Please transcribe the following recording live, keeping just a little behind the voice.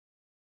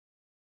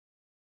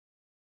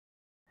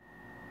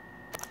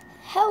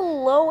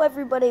Hello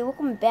everybody,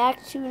 welcome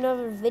back to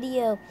another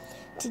video.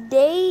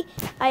 Today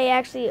I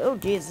actually, oh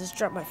geez, just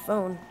dropped my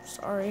phone,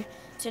 sorry.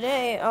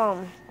 Today,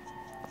 I'm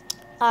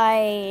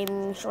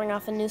showing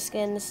off a new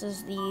skin. This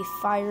is the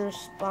Fire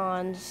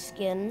Spawn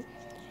skin.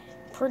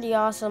 Pretty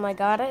awesome, I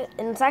got it.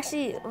 And it's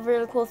actually a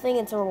really cool thing,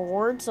 it's a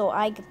reward, so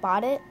I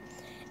bought it.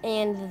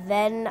 And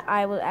then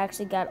I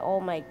actually got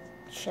all my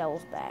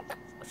shells back,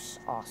 which is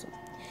awesome.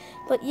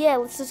 But yeah,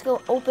 let's just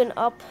go open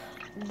up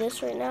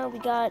this right now. We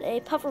got a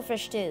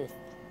pufferfish tooth.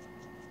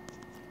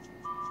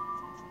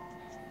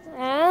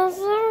 That's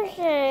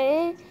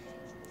okay.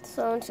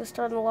 So I'm just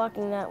start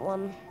unlocking that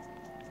one.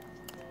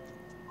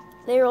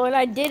 There, and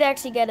I did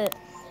actually get it.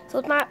 So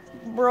it's not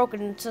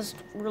broken, it's just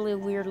really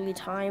weirdly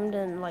timed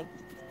and like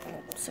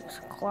 6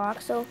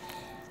 o'clock. So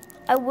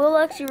I will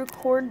actually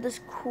record this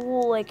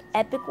cool, like,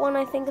 epic one,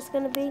 I think it's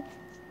gonna be.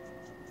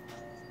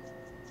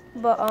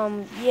 But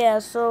yeah,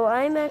 so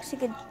I'm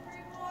actually gonna.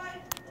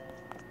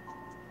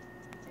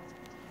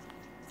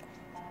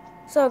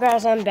 So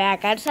guys, I'm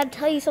back. I just had to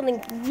tell you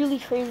something really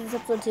crazy this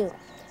episode 2.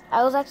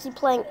 I was actually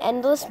playing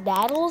Endless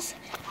Battles.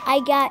 I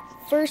got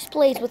first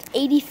place with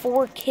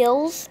 84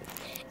 kills,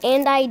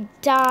 and I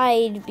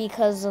died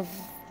because of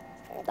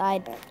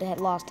I had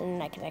lost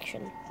internet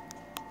connection.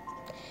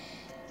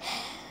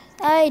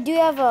 I do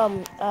have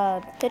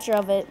a picture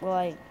of it,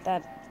 well,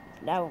 that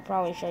I will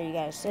probably show you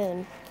guys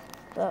soon.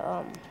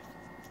 But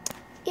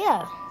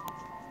yeah.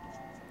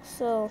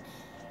 So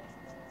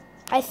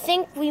I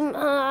think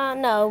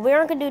no, we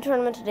aren't gonna do a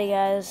tournament today,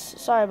 guys.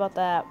 Sorry about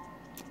that.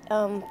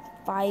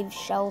 5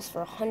 shells for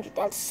 100.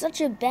 That's such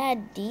a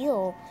bad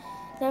deal.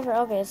 Never.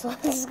 Okay, so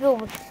let's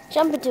go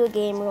jump into a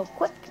game real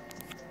quick.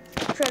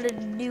 Try to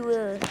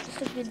do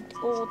just a good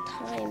old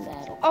time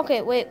battle.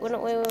 Okay, wait.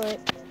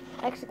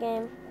 Exit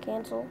game.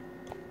 Cancel.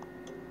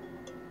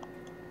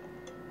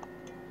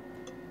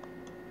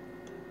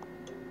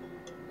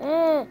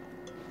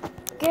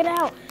 Get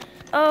out.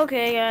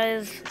 Okay,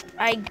 guys.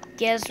 I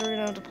guess we're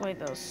gonna have to play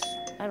this.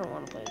 I don't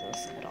want to play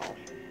this at all.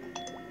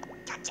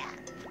 Gotcha.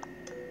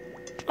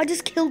 I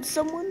just killed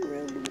someone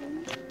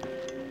randomly.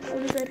 How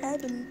does that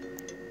happen?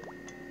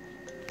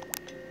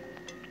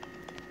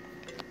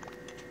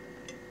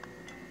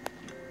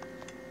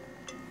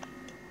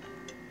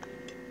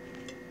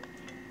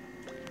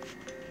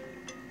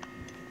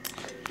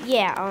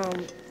 Yeah,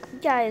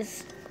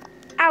 guys,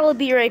 I will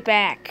be right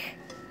back.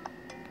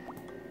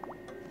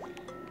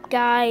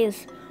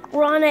 Guys,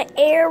 we're on an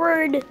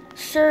errored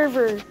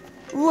server.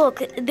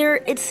 Look,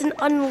 it's an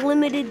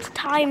unlimited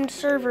timed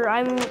server.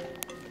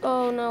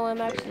 Oh no,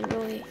 I'm actually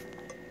really,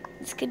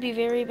 this could be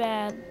very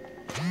bad.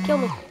 Kill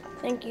me,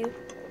 thank you.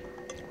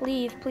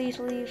 Leave, please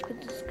leave, because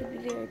this could be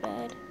very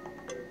bad.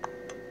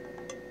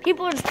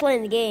 People are just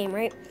playing the game,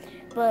 right?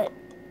 But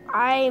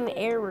I'm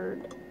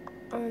errored.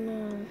 Oh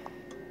no.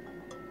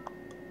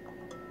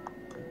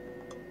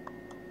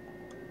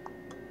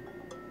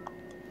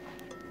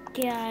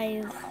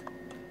 Guys.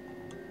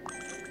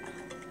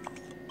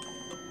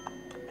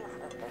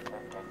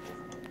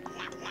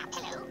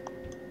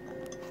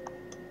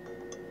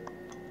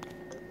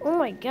 Oh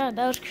my god,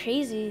 that was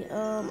crazy.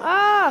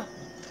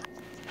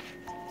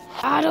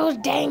 Those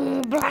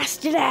dang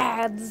blasted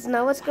ads.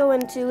 Now let's go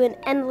into an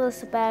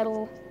endless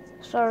battle.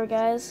 Sorry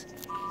guys.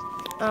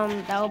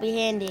 That will be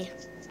handy.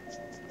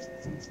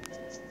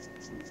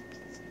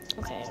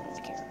 Okay, I don't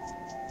really care.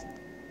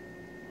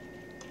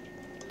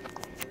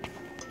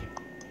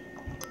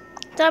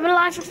 Time in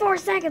life for 4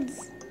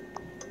 seconds.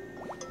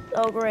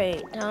 Oh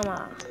great,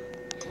 Tama.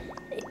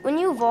 When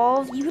you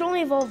evolve, you can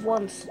only evolve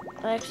once.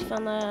 I actually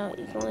found that out.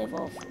 You can only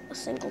evolve a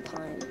single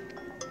time.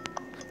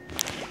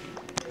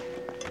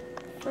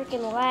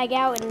 Freaking lag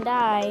out and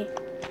die.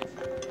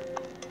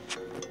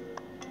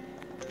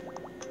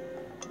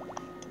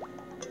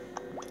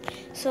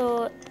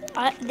 So,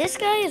 this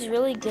guy is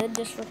really good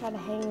just for kind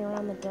of hanging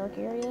around the dark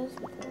areas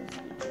because he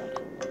can actually look kind of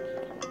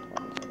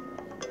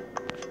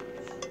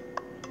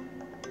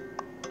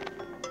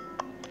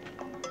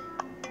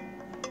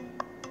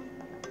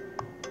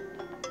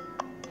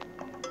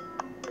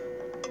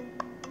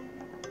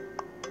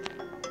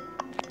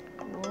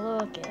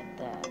Look at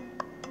that.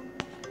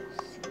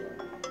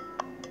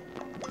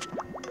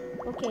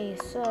 Okay,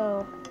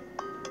 so.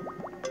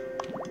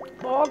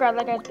 Oh god,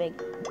 that guy's big.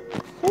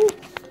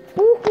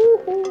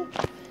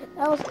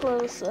 That was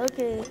close.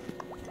 Okay.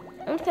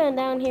 I'm kind of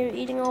down here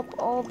eating up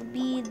all the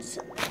beads.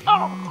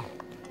 Oh!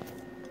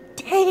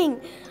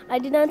 Dang! I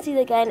did not see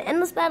that guy. In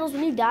endless battles,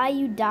 when you die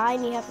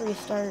and you have to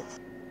restart.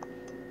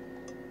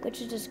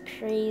 Which is just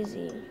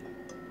crazy.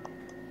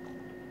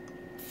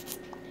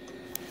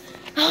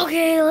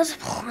 Okay, let's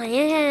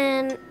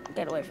plan.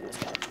 Get away from this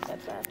guy.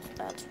 That's a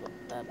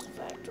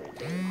fact right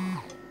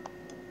there.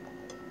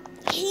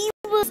 He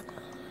was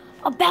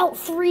about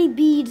 3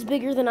 beads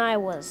bigger than I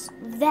was.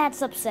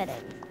 That's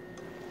upsetting.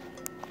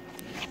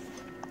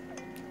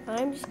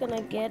 I'm just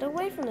gonna get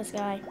away from this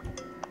guy.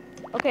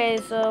 Okay,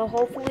 so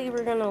hopefully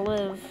we're gonna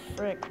live.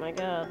 Frick, my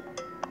god.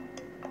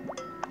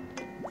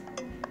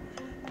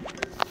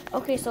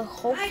 Okay, so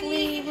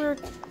hopefully we're.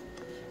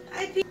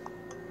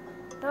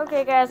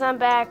 Okay, guys, I'm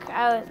back.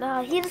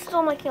 He just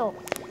stole my kill.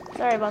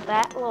 Sorry about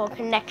that. A little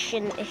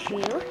connection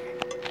issue.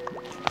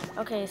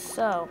 Okay,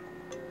 so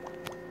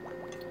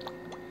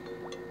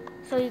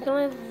you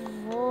can evolve.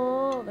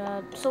 Oh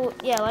god. So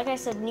yeah, like I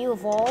said, when you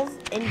evolve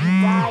and you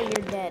die,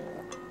 you're dead.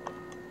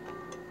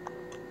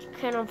 You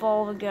can't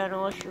evolve again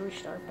unless you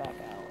restart back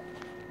out.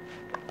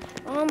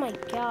 Oh my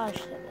gosh,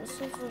 this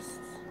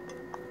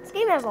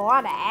game has a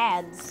lot of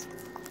ads.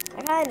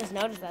 I kind of just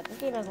noticed that this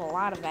game has a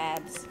lot of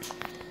ads.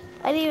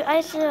 I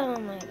should. Oh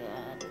my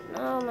god.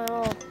 Oh my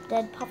little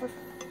dead puffer.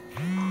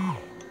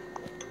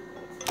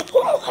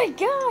 Oh my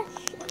gosh!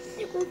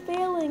 We're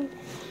failing.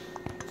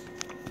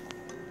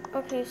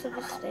 Okay, so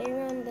just stay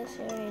around this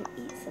area and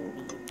eat some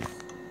beads.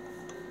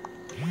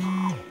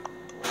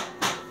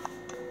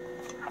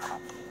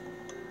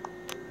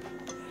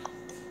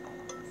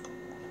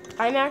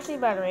 I'm actually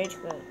about to rage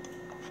quit.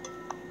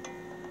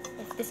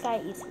 If this guy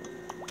eats me.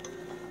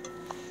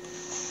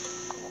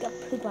 Got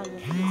poop on your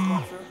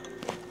feet.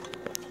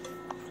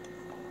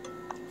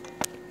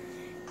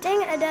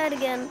 Dang it, I died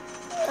again.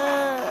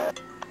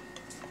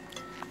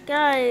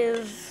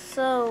 Guys,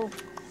 so,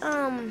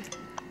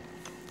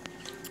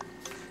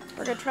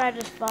 we're gonna try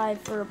to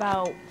survive for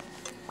about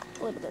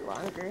a little bit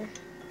longer.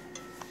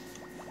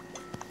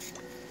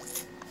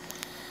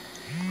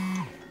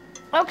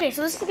 Okay,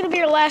 so this is gonna be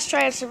our last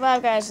try to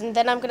survive, guys, and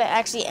then I'm gonna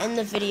actually end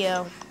the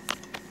video.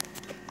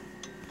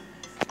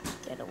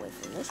 Get away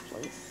from this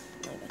place.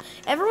 Oh my God.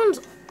 Everyone's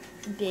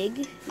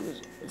big.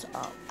 Who's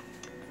up?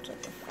 It's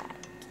like a fat.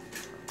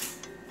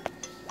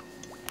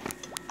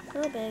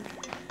 Real big.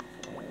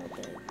 Real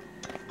big.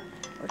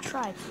 Or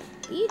try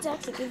to. Beads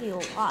actually give you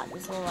a lot.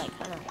 These little like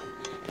kind of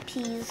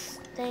peas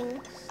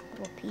things.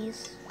 Little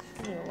peas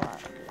give you a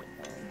lot.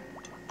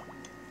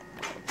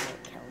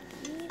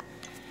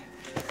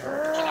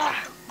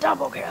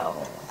 Double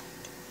kill.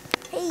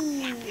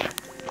 Hey.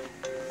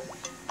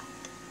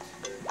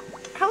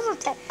 How's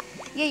the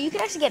yeah, you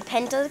can actually get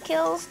penta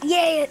kills.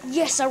 Yeah,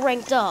 yes, I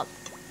ranked up.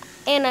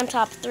 And I'm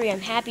top 3. I'm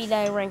happy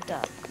that I ranked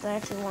up. Because I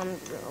actually wanted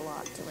a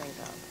lot to rank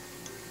up.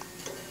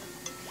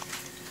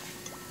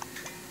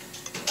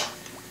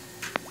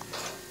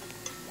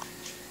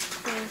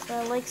 Okay, so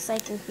I like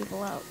psyching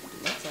people out.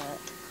 That's it.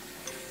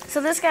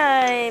 So this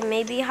guy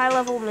may be high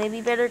level,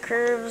 maybe better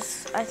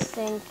curves. I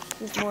think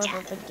he's more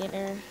of a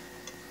beginner.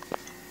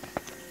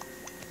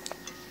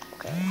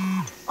 Okay.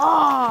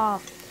 Oh!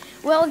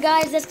 Well,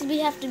 guys, that's gonna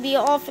have to be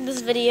all for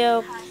this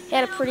video. He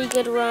had a pretty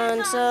good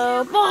run,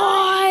 so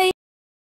bye!